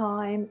last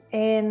time,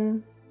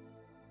 in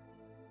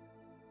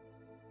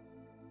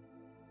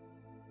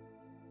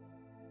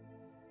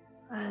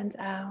and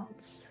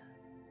out.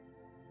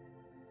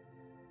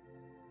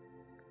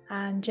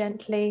 And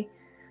gently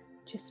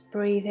just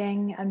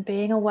breathing and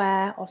being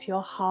aware of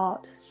your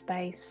heart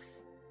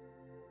space.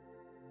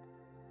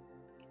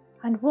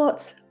 And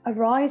what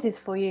arises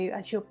for you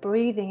as you're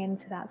breathing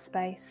into that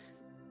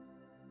space.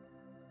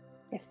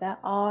 If there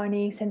are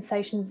any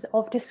sensations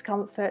of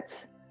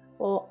discomfort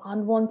or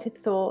unwanted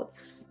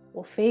thoughts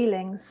or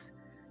feelings,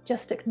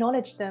 just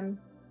acknowledge them.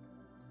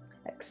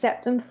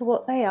 Accept them for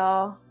what they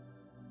are.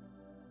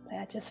 They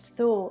are just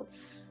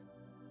thoughts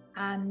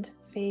and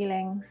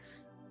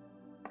feelings.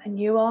 And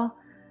you are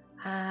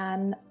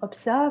an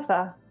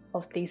observer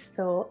of these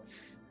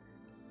thoughts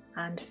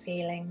and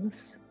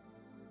feelings.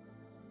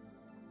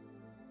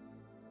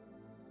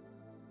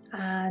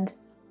 And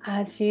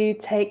as you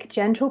take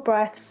gentle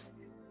breaths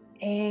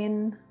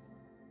in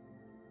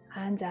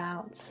and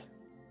out,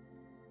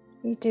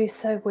 you do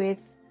so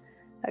with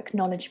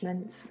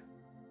acknowledgement.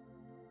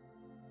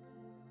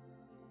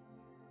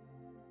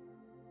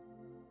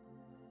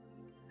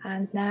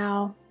 And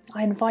now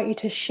I invite you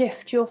to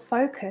shift your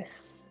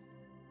focus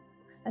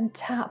and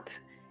tap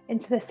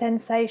into the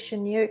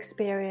sensation you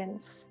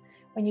experience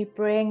when you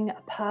bring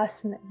a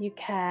person that you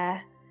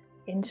care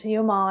into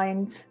your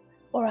mind,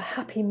 or a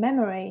happy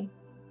memory.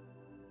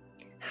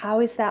 How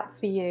is that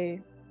for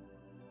you?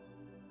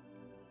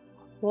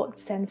 What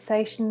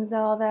sensations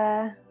are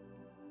there?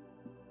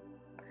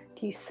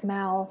 Do you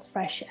smell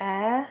fresh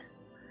air?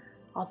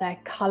 Are there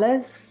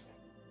colours?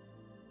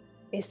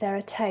 Is there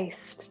a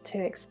taste to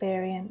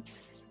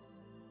experience?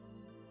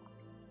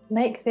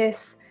 Make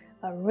this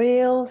a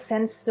real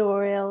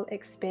sensorial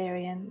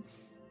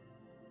experience.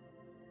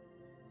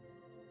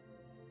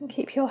 And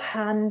keep your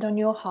hand on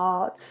your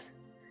heart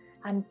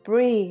and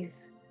breathe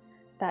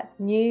that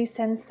new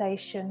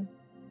sensation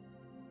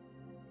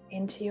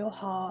into your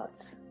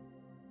heart.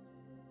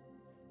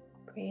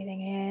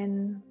 Breathing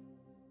in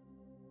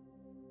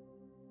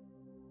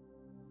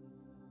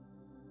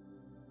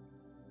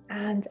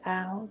and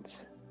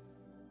out.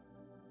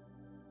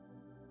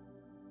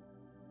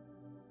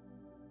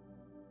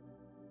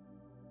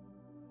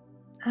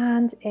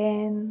 And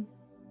in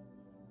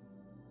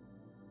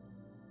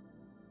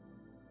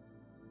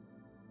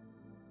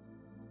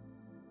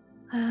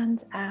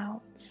and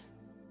out.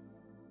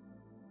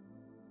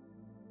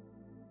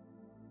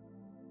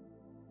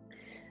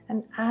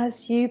 And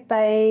as you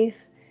bathe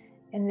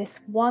in this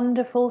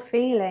wonderful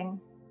feeling,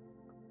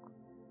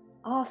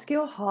 ask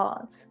your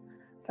heart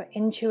for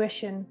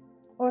intuition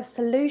or a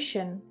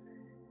solution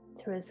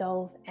to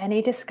resolve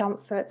any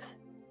discomfort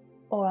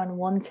or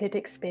unwanted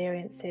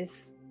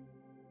experiences.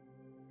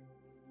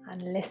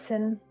 And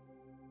listen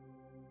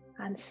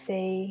and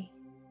see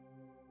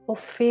or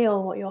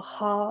feel what your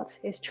heart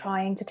is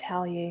trying to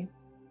tell you.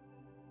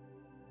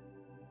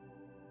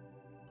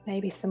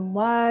 Maybe some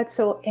words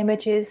or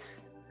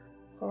images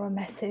or a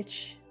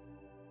message.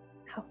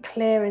 How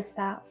clear is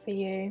that for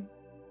you?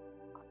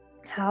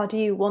 How do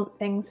you want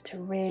things to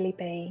really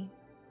be?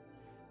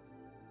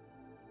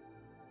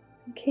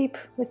 Keep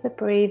with the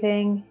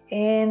breathing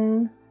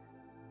in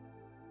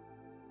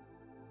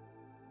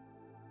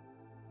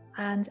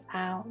and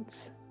out.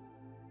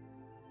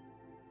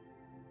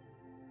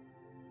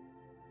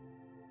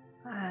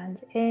 And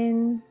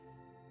in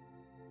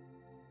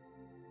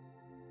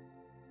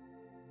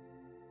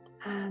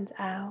and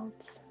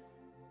out.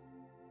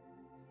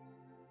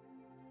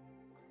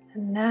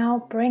 And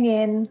now bring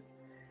in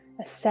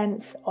a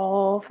sense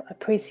of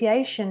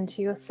appreciation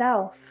to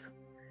yourself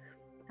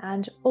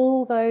and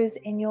all those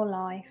in your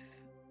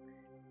life.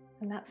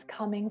 And that's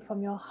coming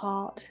from your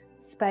heart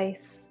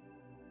space.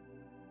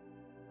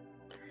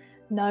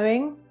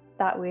 Knowing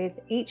that with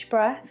each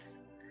breath,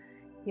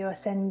 you are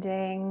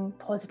sending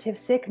positive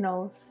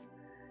signals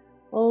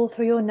all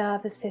through your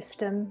nervous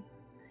system,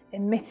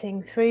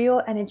 emitting through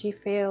your energy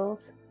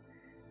field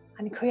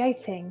and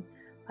creating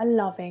a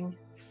loving,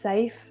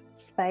 safe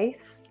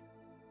space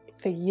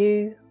for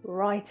you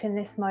right in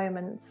this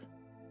moment.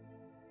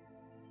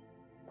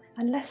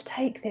 And let's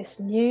take this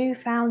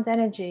newfound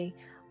energy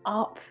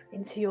up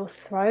into your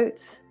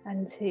throat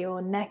and to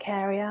your neck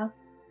area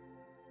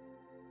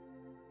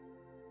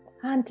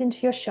and into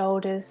your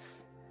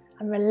shoulders,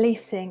 and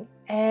releasing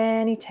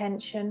any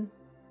tension,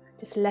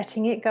 just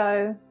letting it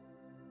go,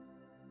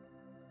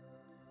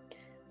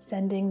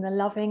 sending the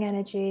loving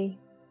energy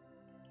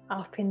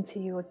up into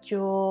your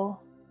jaw.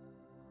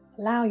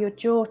 Allow your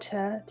jaw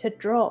to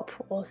drop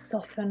or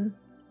soften.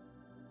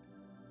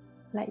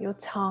 Let your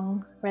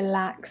tongue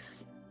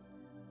relax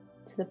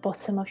to the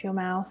bottom of your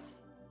mouth.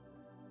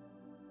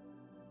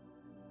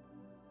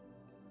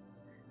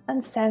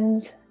 And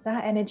send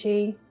that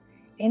energy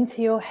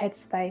into your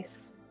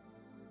headspace,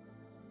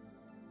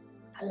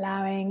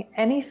 allowing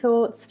any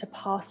thoughts to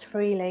pass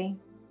freely.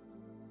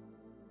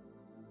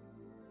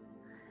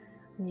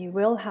 And you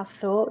will have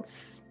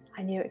thoughts,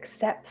 and you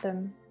accept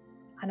them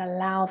and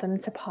allow them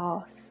to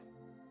pass.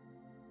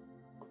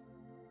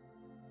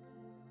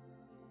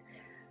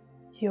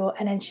 Your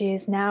energy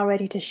is now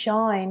ready to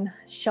shine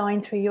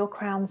through your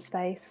crown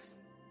space.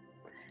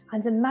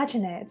 And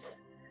imagine it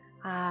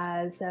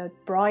as a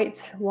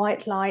bright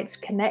white light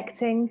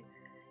connecting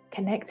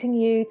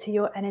you to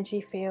your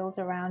energy field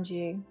around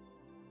you,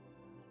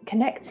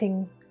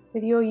 connecting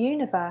with your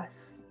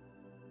universe.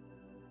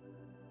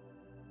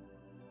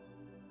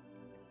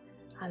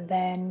 And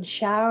then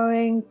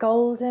showering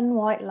golden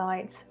white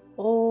light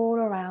all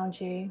around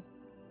you.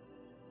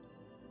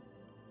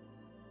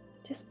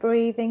 Just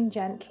breathing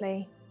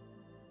gently.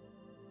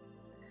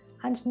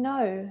 And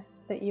know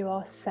that you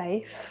are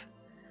safe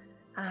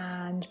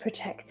and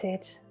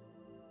protected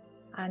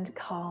and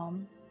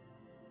calm.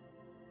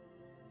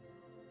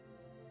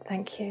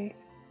 Thank you.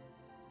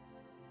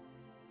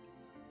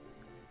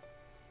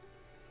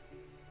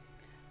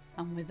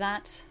 And with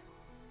that,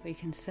 we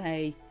can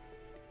say,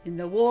 in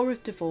the war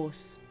of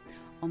divorce,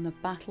 on the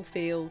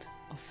battlefield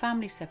of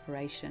family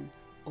separation,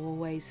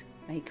 always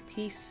make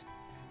peace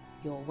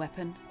your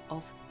weapon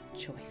of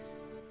choice.